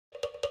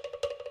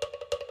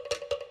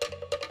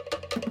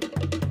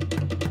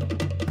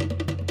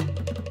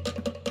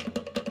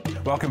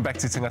Welcome back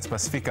to Tagata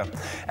Pasifika.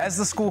 As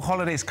the school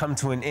holidays come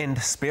to an end,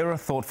 spare a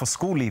thought for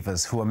school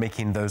leavers who are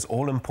making those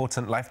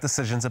all-important life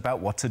decisions about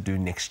what to do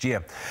next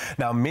year.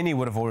 Now, many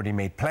would have already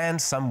made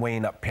plans, some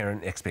weighing up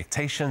parent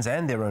expectations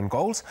and their own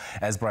goals.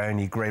 As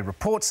Bryony Gray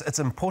reports, it's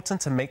important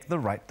to make the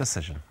right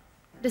decision.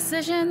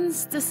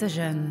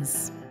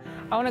 Decisions.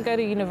 I want to go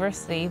to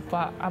university,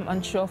 but I'm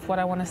unsure of what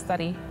I want to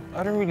study.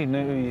 I don't really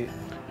know yet.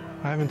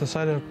 I haven't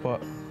decided,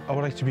 but I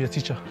would like to be a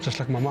teacher, just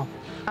like my mum.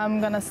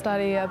 I'm going to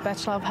study a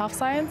Bachelor of Health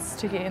Science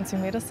to get into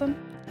medicine.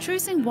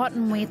 Choosing what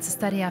and where to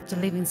study after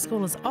leaving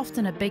school is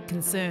often a big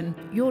concern.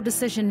 Your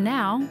decision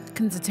now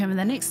can determine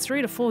the next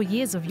 3 to 4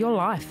 years of your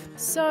life.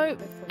 So,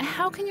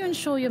 how can you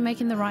ensure you're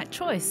making the right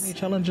choice? Any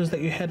challenges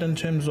that you had in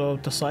terms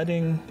of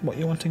deciding what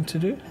you're wanting to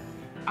do?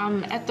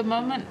 At the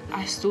moment,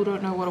 I still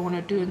don't know what I want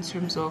to do in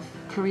terms of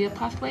career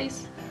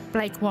pathways.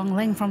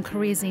 Ling from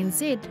Careers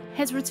NZ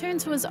has returned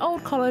to his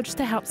old college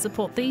to help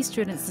support these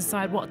students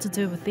decide what to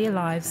do with their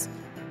lives.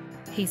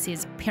 He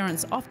says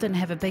parents often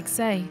have a big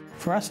say.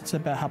 For us, it's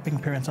about helping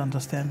parents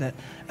understand that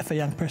if a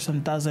young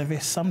person does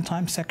invest some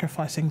time,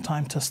 sacrificing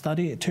time to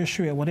study at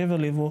tertiary at whatever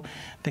level,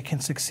 they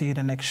can succeed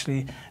and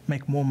actually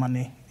make more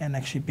money and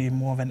actually be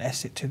more of an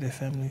asset to their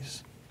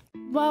families.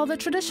 While the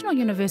traditional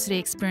university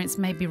experience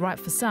may be right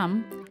for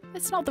some,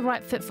 it's not the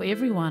right fit for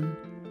everyone.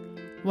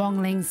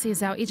 Ling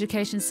says our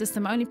education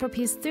system only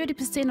prepares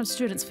 30% of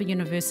students for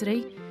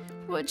university,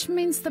 which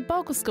means the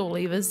bulk of school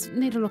leavers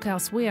need to look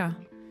elsewhere.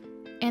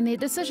 And their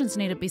decisions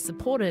need to be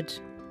supported.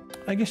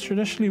 I guess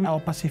traditionally our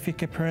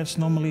Pasifika parents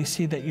normally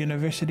see that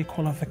university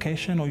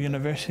qualification or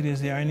university is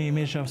the only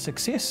measure of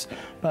success,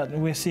 but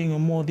we're seeing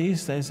more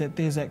these days that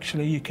there's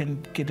actually, you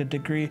can get a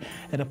degree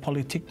at a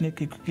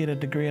polytechnic, you could get a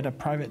degree at a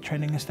private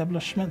training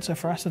establishment. So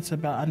for us it's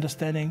about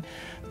understanding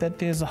that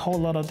there's a whole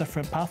lot of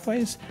different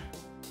pathways.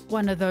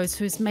 One of those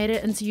who's made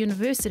it into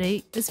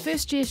university is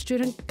first-year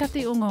student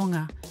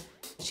Wong.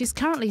 She's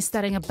currently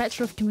studying a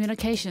Bachelor of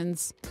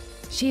Communications.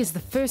 She is the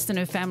first in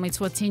her family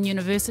to attend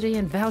university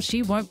and vows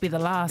she won't be the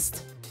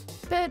last.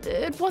 But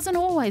it wasn't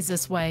always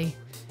this way.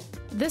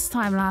 This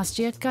time last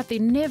year, Kati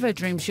never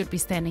dreamed she'd be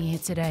standing here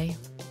today.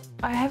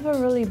 I have a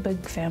really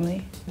big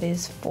family.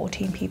 There's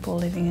 14 people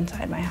living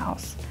inside my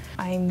house.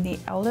 I'm the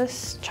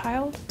eldest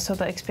child, so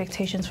the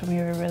expectations for me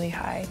were really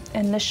high.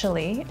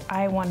 Initially,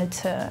 I wanted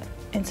to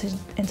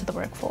enter the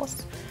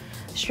workforce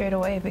straight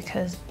away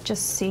because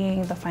just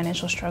seeing the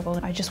financial struggle,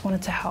 I just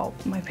wanted to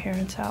help my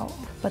parents out.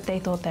 But they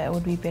thought that it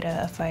would be better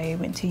if I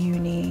went to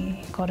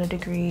uni, got a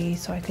degree,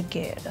 so I could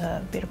get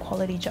a better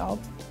quality job.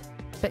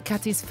 But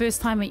Kati's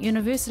first time at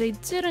university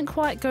didn't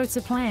quite go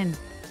to plan.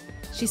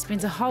 She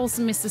spent a whole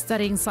semester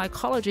studying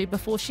psychology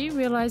before she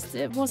realised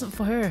it wasn't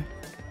for her.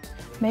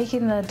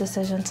 Making the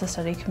decision to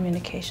study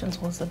communications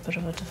was a bit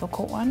of a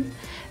difficult one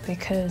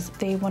because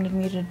they wanted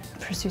me to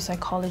pursue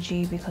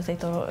psychology because they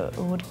thought it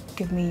would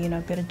give me, a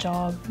better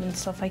job and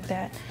stuff like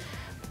that.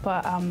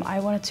 But I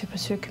wanted to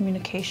pursue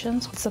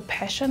communications. It's a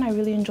passion. I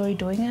really enjoy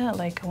doing it.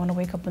 Like, I want to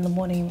wake up in the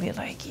morning and be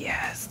like,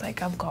 yes,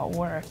 like I've got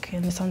work.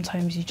 And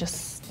sometimes you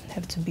just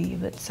have to be a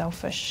bit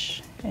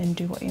selfish and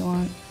do what you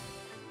want.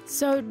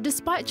 So,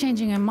 despite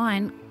changing her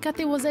mind,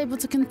 Kati was able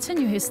to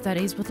continue her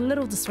studies with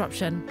little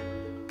disruption.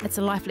 It's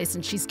a life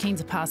lesson she's keen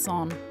to pass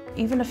on.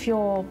 Even if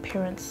your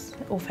parents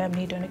or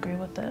family don't agree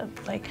with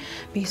it,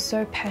 be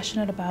so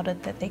passionate about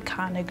it that they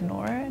can't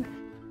ignore it.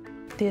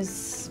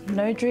 There's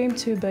no dream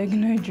too big,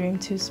 no dream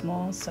too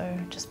small, so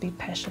just be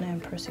passionate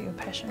and pursue your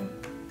passion.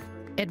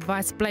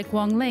 Advice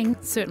Ling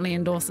certainly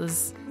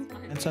endorses.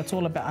 And so it's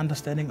all about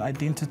understanding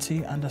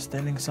identity,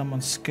 understanding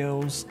someone's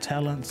skills,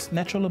 talents,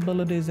 natural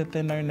abilities that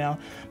they know now,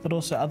 but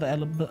also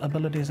other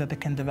abilities that they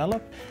can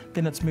develop.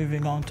 Then it's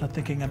moving on to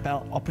thinking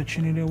about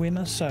opportunity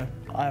awareness. So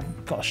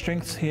I've got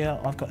strengths here,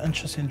 I've got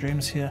interests and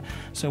dreams here,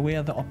 so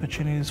where are the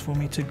opportunities for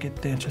me to get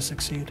there to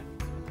succeed?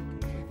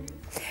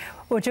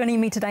 Well,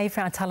 joining me today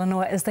for our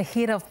Talanoa is the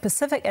Head of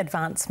Pacific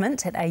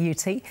Advancement at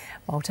AUT,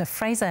 Walter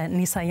Frazer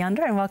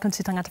Nisayandra, and welcome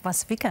to Tagata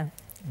Pasifika.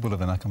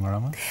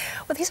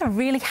 Well, these are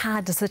really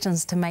hard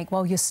decisions to make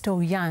while you're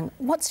still young.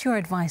 What's your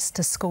advice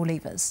to school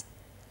leavers?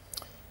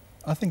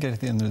 I think at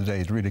the end of the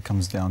day, it really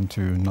comes down to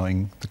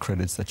knowing the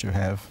credits that you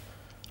have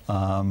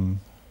and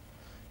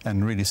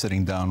really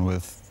sitting down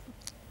with,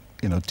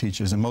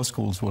 teachers. And most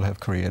schools will have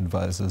career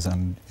advisors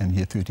and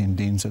Year 13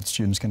 deans that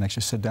students can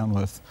actually sit down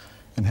with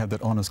and have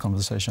that honest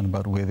conversation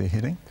about where they're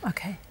heading.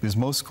 Okay. Because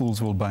most schools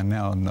will by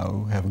now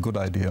have a good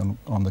idea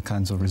on the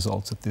kinds of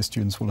results that their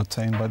students will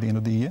attain by the end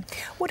of the year.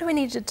 What do we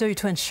need to do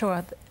to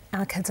ensure that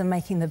our kids are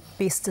making the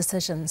best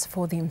decisions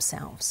for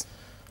themselves?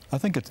 I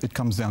think it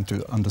comes down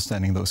to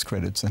understanding those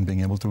credits and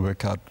being able to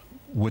work out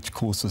which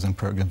courses and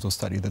programs of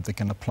study that they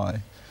can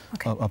apply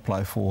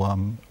for,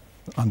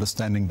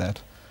 understanding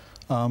that.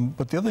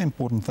 But the other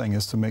important thing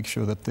is to make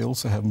sure that they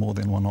also have more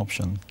than one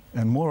option.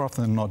 And more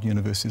often than not,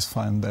 universities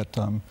find that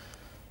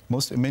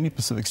many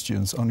Pacific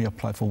students only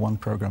apply for one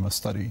program of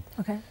study.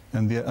 Okay.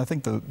 And I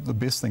think the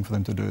best thing for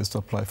them to do is to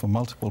apply for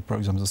multiple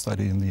programs of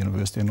study in the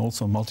university and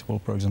also multiple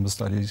programs of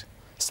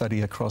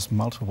study across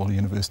multiple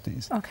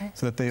universities. Okay.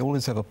 So that they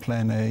always have a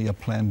plan A, a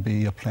plan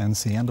B, a plan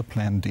C and a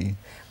plan D.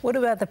 What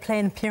about the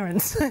planned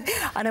parents?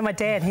 I know my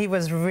dad, he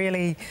was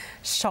really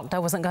shocked I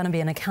wasn't going to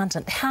be an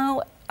accountant.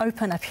 How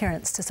open are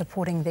parents to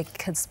supporting their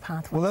kids'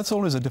 pathway? Well, that's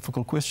always a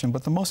difficult question,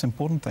 but the most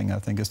important thing, I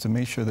think, is to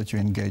make sure that you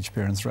engage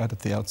parents right at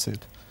the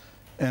outset.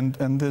 And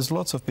there's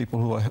lots of people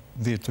who are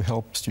there to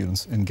help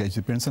students engage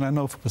their parents. And I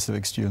know for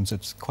Pacific students,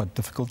 it's quite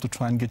difficult to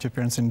try and get your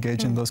parents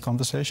engaged in those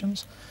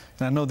conversations.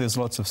 And I know there's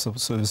lots of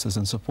services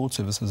and support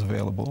services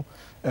available.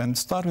 And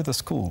start with the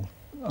school.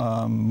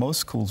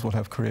 Most schools will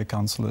have career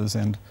counsellors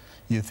and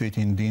Year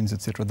 13 deans,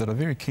 etc., that are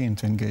very keen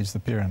to engage the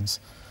parents.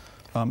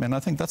 And I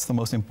think that's the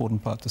most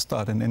important part to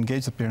start, and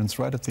engage the parents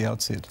right at the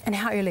outset. And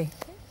how early?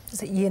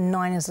 Is it year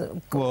 9? Is it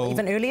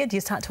even earlier? Do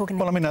you start talking?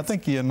 Well, I mean, I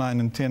think year 9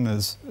 and 10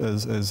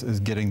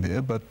 is getting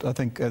there, but I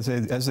think as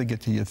they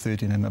get to year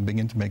 13 and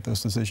begin to make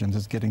those decisions,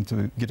 it's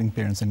getting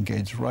parents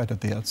engaged right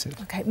at the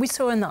outset. Okay, we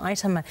saw in the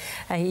item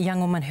a young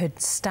woman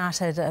who'd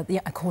started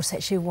a course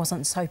that she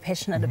wasn't so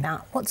passionate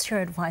about. What's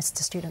your advice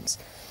to students?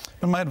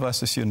 And my advice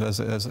to students,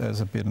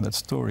 as a bit in that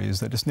story, is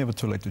that it's never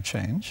too late to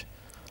change,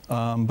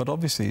 but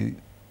obviously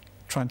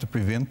trying to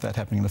prevent that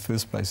happening in the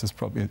first place is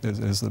probably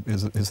is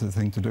the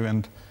thing to do.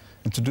 And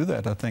to do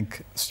that, I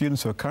think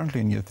students who are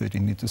currently in Year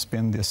 13 need to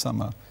spend their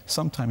summer,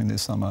 sometime in their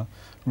summer,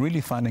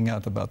 really finding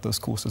out about those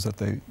courses that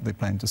they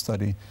plan to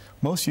study.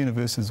 Most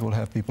universities will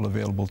have people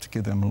available to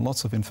give them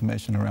lots of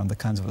information around the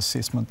kinds of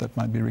assessment that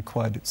might be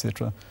required,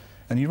 etc.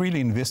 And you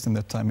really invest in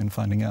that time in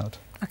finding out.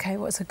 Okay,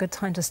 well, it's a good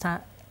time to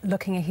start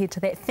looking ahead to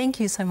that.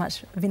 Thank you so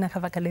much, Vinaka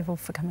Vakalevo,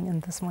 for coming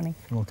in this morning.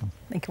 You're welcome.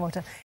 Thank you,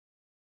 Walter.